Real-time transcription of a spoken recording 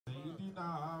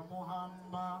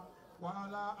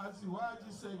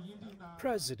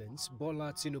President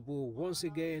Bola Tinubu once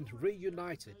again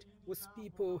reunited with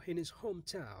people in his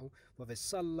hometown for the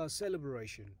Salah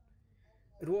celebration.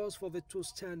 It was for the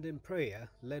two-standing prayer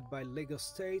led by Lagos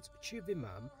State Chief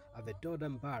Imam at the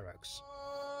Dodam Barracks.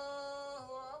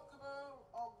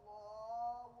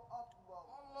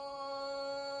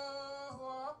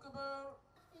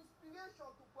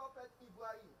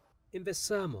 In the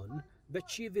sermon, the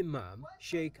Chief Imam,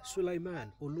 Sheikh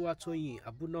Sulaiman Oluwatoyin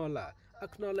Abunola,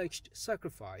 acknowledged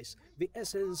sacrifice, the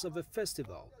essence of the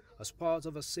festival, as part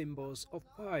of the symbols of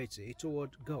piety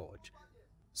toward God.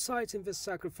 Citing the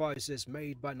sacrifices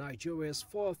made by Nigeria's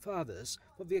forefathers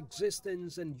for the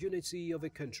existence and unity of the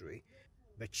country,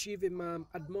 the Chief Imam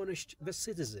admonished the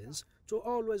citizens to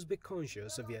always be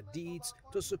conscious of their deeds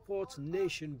to support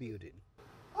nation building.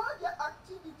 All their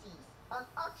activities and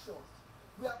actions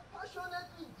were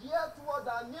passionately geared toward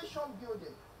our nation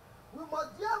building. We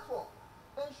must therefore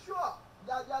ensure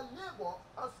that their labor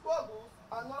and struggles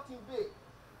are not in vain.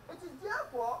 It is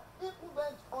therefore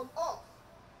incumbent on us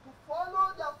to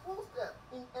follow their footsteps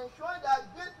in ensuring that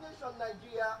great nation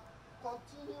Nigeria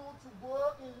continue to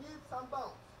grow in leaps and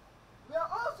bounds. We are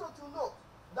also to note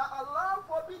that Allah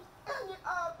forbids any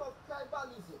act of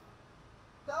tribalism,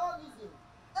 terrorism,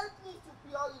 ethnic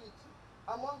superiority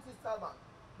among his servants,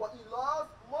 but he loves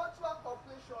mutual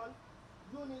cooperation,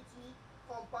 unity,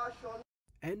 compassion.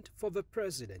 And for the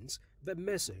president, the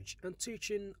message and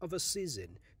teaching of a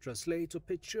season translate to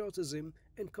patriotism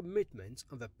and commitment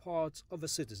on the part of the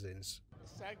citizens.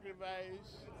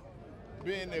 Sacrifice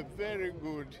being a very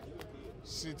good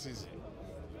citizen.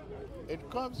 It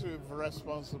comes with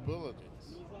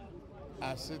responsibilities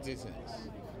as citizens.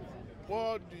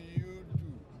 What do you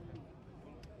do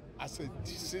as a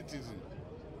citizen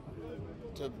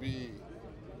to be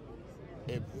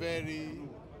a very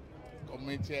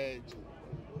committed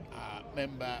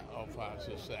member of our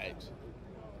society?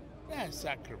 That's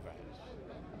sacrifice.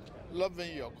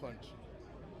 Loving your country,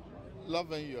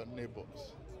 loving your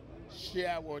neighbors,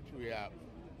 share what we have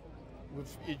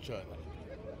with each other,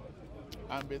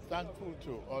 and be thankful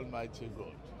to Almighty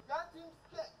God.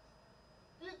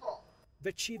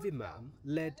 The Chief Imam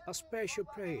led a special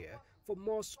prayer for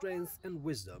more strength and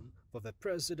wisdom for the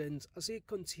president as he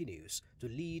continues to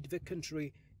lead the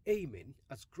country aiming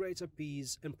at greater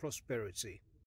peace and prosperity.